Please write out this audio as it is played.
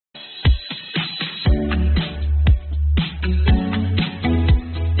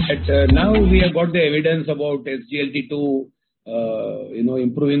that now we have got the evidence about SGLT2,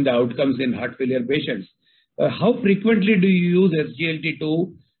 improving the outcomes in heart failure patients. How frequently do you use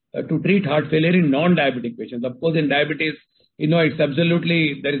SGLT2 to treat heart failure in non-diabetic patients? Of course, in diabetes, it's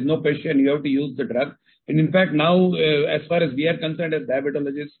absolutely, there is no question, you have to use the drug. And in fact, now, as far as we are concerned as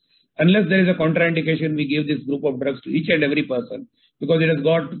diabetologists, unless there is a contraindication, we give this group of drugs to each and every person, because it has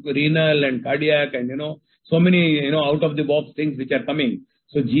got renal and cardiac and, so many, out of the box things which are coming.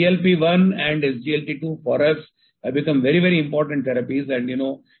 So GLP-1 and SGLT2 for us have become very, very important therapies, and,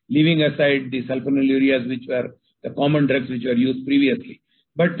 leaving aside the sulfonylureas, which were the common drugs which were used previously.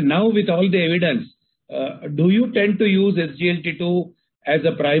 But now with all the evidence, do you tend to use SGLT2 as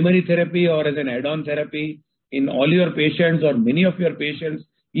a primary therapy or as an add-on therapy in all your patients or many of your patients,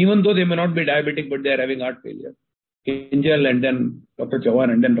 even though they may not be diabetic, but they are having heart failure? Kinjal and then Dr.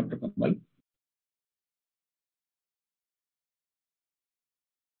 Chauhan and then Dr. Kamal.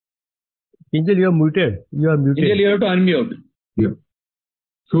 Kinjal, you are muted. Kinjal, you have to unmute. Yeah.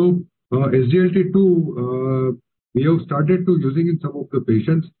 So SGLT2, we have started to using in some of the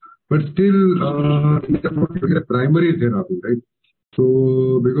patients, but still it's not a primary therapy, right?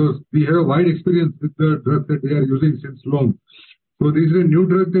 So because we have a wide experience with the drug that we are using since long. So this is a new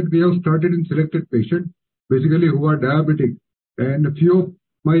drug that we have started in selected patients, basically who are diabetic, and a few of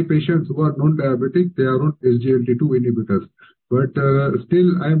my patients who are non-diabetic, they are on SGLT2 inhibitors. But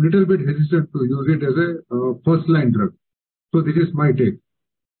still, I am a little bit hesitant to use it as a first-line drug. So this is my take.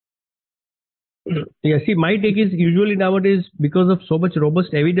 Yeah, see, my take is usually nowadays, because of so much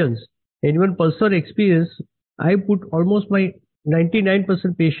robust evidence and even personal experience, I put almost my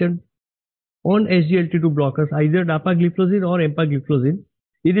 99% patient on SGLT2 blockers, either dapagliflozin or empagliflozin,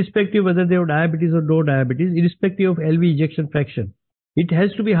 irrespective whether they have diabetes or no diabetes, irrespective of LV ejection fraction. It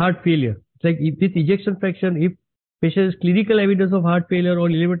has to be heart failure. It's like if with ejection fraction, if patient has clinical evidence of heart failure or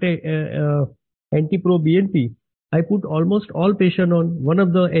elevated NT-proBNP, I put almost all patients on one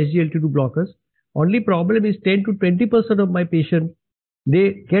of the SGLT2 blockers. Only problem is 10 to 20% of my patients,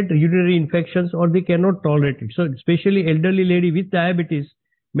 they get urinary infections or they cannot tolerate it. So especially elderly lady with diabetes,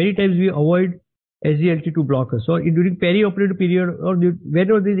 many times we avoid SGLT2 blockers. So during perioperative period or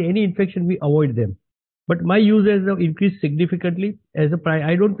whenever there is any infection, we avoid them. But my use has increased significantly as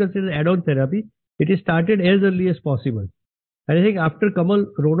I don't consider add-on therapy. It is started as early as possible. And I think after Kamal,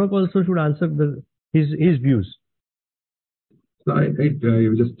 Ronak also should answer his views. So I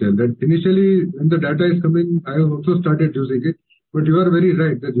will just tell that initially when the data is coming, I have also started using it. But you are very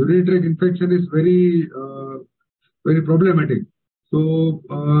right. The urinary tract infection is very, very problematic. So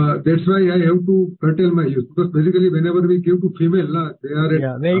that's why I have to curtail my use, because basically whenever we give to female, they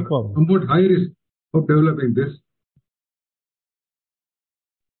are at very common. somewhat high risk of developing this.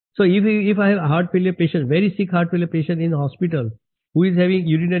 So if I have a heart failure patient, very sick heart failure patient in the hospital, who is having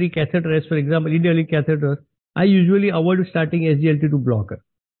urinary catheter, as for example, indwelling catheter, I usually avoid starting SGLT2 blocker.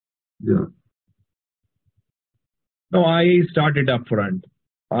 Yeah. No, I start it up front.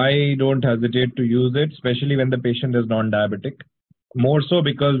 I don't hesitate to use it, especially when the patient is non-diabetic. More so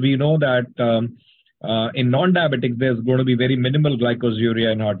because we know that in non-diabetics, there's going to be very minimal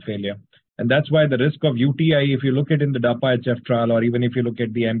glycosuria in heart failure. And that's why the risk of UTI, if you look at in the DAPA-HF trial, or even if you look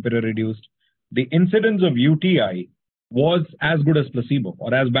at the EMPEROR reduced, the incidence of UTI was as good as placebo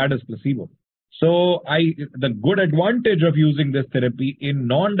or as bad as placebo. So the good advantage of using this therapy in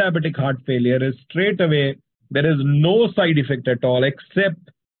non-diabetic heart failure is straight away, there is no side effect at all, except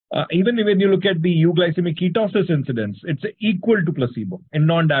even when you look at the euglycemic ketosis incidence, it's equal to placebo in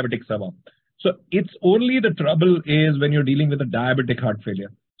non-diabetic SAVA. So it's only the trouble is when you're dealing with a diabetic heart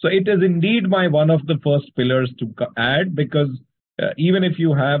failure. So it is indeed one of the first pillars to add, because even if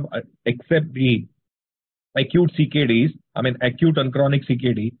you have, except the acute CKDs, I mean acute and chronic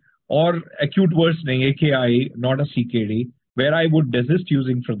CKD, or acute worsening, AKI, not a CKD, where I would desist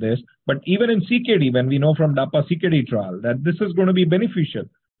using for this. But even in CKD, when we know from DAPA CKD trial that this is going to be beneficial.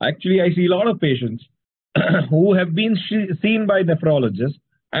 Actually, I see a lot of patients who have been seen by nephrologists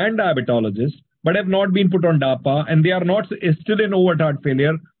and diabetologists, but have not been put on DAPA, and they are not still in overt heart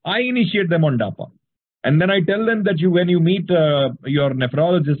failure. I initiate them on DAPA. And then I tell them that when you meet your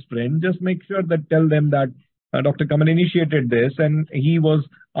nephrologist friend, just make sure that tell them that Dr. Kamal initiated this and he was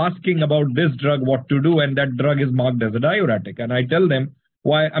asking about this drug, what to do, and that drug is marked as a diuretic. And I tell them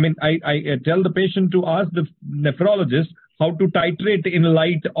why, I tell the patient to ask the nephrologist how to titrate in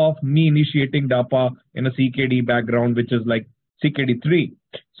light of me initiating DAPA in a CKD background, which is like CKD3.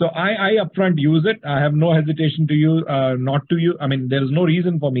 So I upfront use it. I have no hesitation to use, not to use. I mean, there is no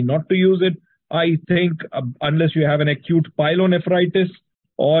reason for me not to use it. I think unless you have an acute pyelonephritis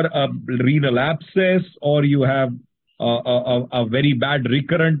or a renal abscess, or you have a very bad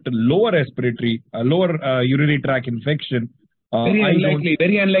recurrent lower urinary tract infection. Very unlikely.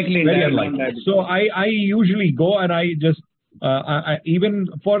 Very unlikely. So I usually go and I just even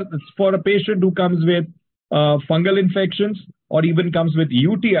for a patient who comes with fungal infections or even comes with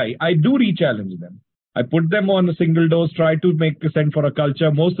UTI, I do re-challenge them. I put them on a single dose, try to send for a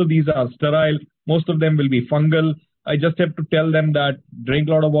culture. Most of these are sterile. Most of them will be fungal. I just have to tell them that drink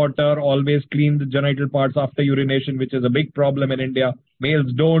a lot of water, always clean the genital parts after urination, which is a big problem in India.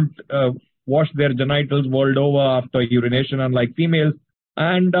 Males don't wash their genitals world over after urination, unlike females.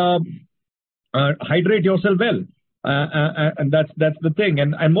 And hydrate yourself well. And that's the thing.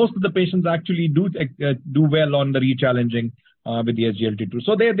 And most of the patients actually do well on the re-challenging with the SGLT2.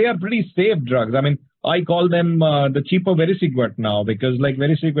 So they are pretty safe drugs. I mean, I call them the cheaper Vericiguat now, because like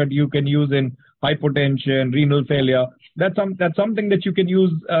Vericiguat you can use in hypotension, renal failure. That's something that you can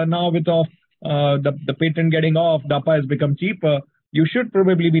use now with the patent getting off. DAPA has become cheaper. You should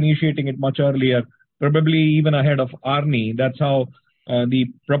probably be initiating it much earlier, probably even ahead of ARNI. That's how the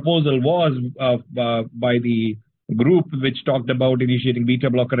proposal was by the group which talked about initiating beta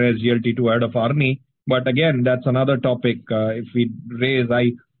blocker SGLT2 ahead of ARNI. But again, that's another topic. If we raise,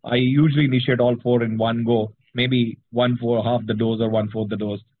 I usually initiate all four in one go, maybe one for half the dose or 1/4 the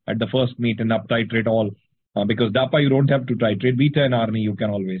dose at the first meet and up titrate all. Because DAPA you don't have to titrate, beta and ARNI you can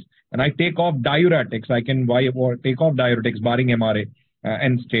always. And I take off diuretics. I can take off diuretics barring MRA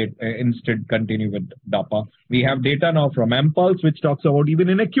and instead continue with DAPA. We have data now from MPulse which talks about even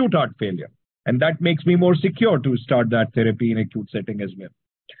in acute heart failure. And that makes me more secure to start that therapy in acute setting as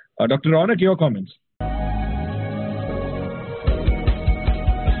well. Dr. Ronak, your comments?